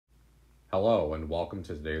Hello and welcome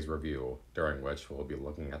to today's review, during which we'll be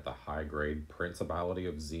looking at the high-grade Principality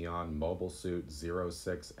of Zeon Mobile Suit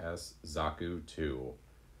 06S Zaku II.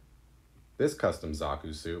 This custom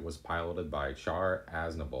Zaku suit was piloted by Char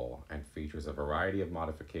Aznable and features a variety of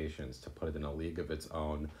modifications to put it in a league of its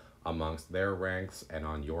own amongst their ranks and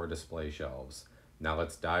on your display shelves. Now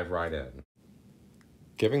let's dive right in.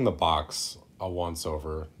 Giving the box a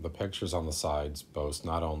once-over, the pictures on the sides boast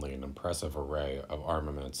not only an impressive array of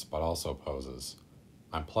armaments, but also poses.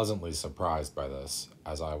 I'm pleasantly surprised by this,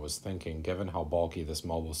 as I was thinking, given how bulky this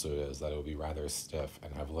mobile suit is, that it would be rather stiff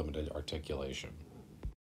and have limited articulation.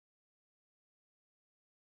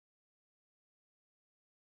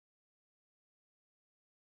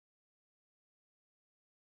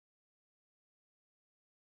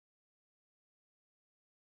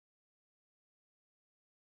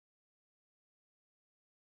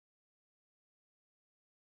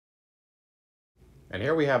 And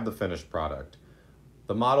here we have the finished product.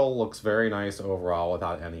 The model looks very nice overall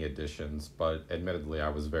without any additions, but admittedly I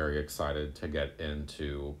was very excited to get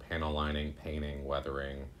into panel lining, painting,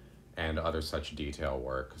 weathering, and other such detail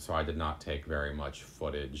work, so I did not take very much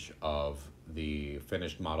footage of the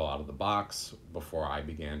finished model out of the box before I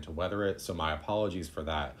began to weather it, so my apologies for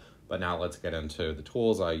that. But now let's get into the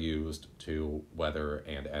tools I used to weather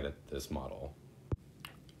and edit this model.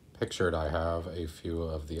 Pictured, I have a few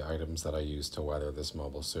of the items that I used to weather this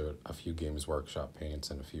mobile suit, a few Games Workshop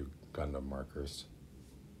paints, and a few Gundam markers.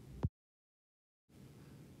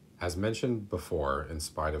 As mentioned before, in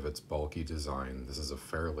spite of its bulky design, this is a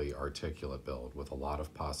fairly articulate build with a lot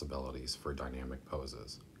of possibilities for dynamic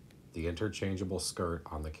poses. The interchangeable skirt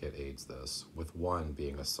on the kit aids this, with one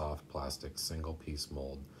being a soft plastic single-piece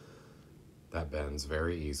mold that bends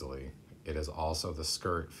very easily. It is also the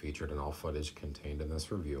skirt featured in all footage contained in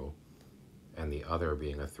this review, and the other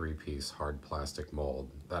being a three-piece hard plastic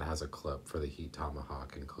mold that has a clip for the heat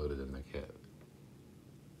tomahawk included in the kit.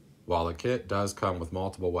 While the kit does come with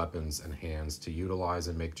multiple weapons and hands to utilize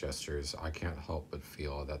and make gestures, I can't help but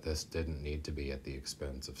feel that this didn't need to be at the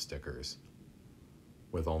expense of stickers.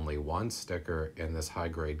 With only one sticker in this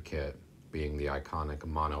high-grade kit, being the iconic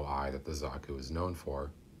mono eye that the Zaku is known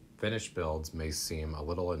for, finished builds may seem a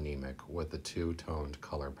little anemic with the two-toned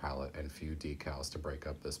color palette and few decals to break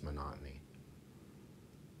up this monotony.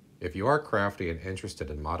 If you are crafty and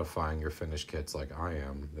interested in modifying your finished kits like I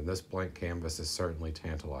am, then this blank canvas is certainly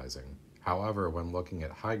tantalizing. However, when looking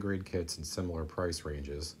at high-grade kits in similar price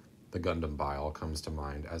ranges, the Gundam Bile comes to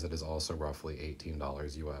mind, as it is also roughly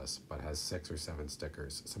 $18 US, but has 6 or 7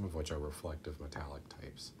 stickers, some of which are reflective metallic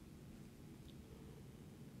types.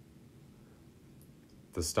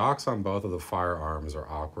 The stocks on both of the firearms are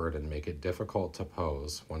awkward and make it difficult to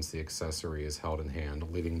pose once the accessory is held in hand,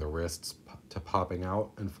 leading the wrists to popping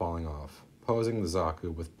out and falling off. Posing the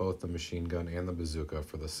Zaku with both the machine gun and the bazooka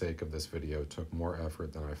for the sake of this video took more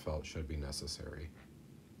effort than I felt should be necessary.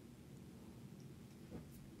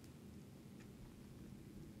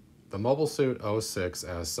 The Mobile Suit 06S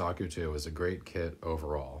Zaku II is a great kit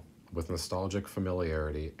overall. With nostalgic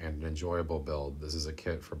familiarity and an enjoyable build, this is a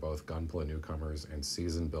kit for both Gunpla newcomers and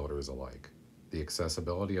seasoned builders alike. The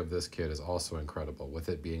accessibility of this kit is also incredible, with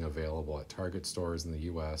it being available at Target stores in the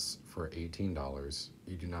US for $18.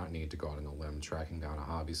 You do not need to go out on a limb tracking down a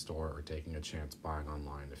hobby store or taking a chance buying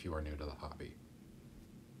online if you are new to the hobby.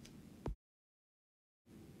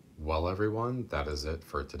 Well everyone, that is it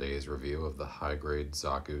for today's review of the high-grade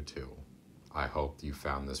Zaku II. I hope you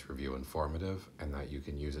found this review informative and that you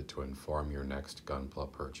can use it to inform your next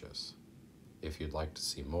Gunpla purchase. If you'd like to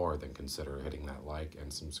see more, then consider hitting that like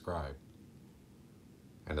and subscribe.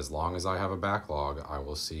 And as long as I have a backlog, I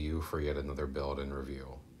will see you for yet another build and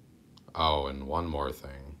review. Oh, and one more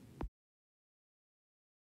thing.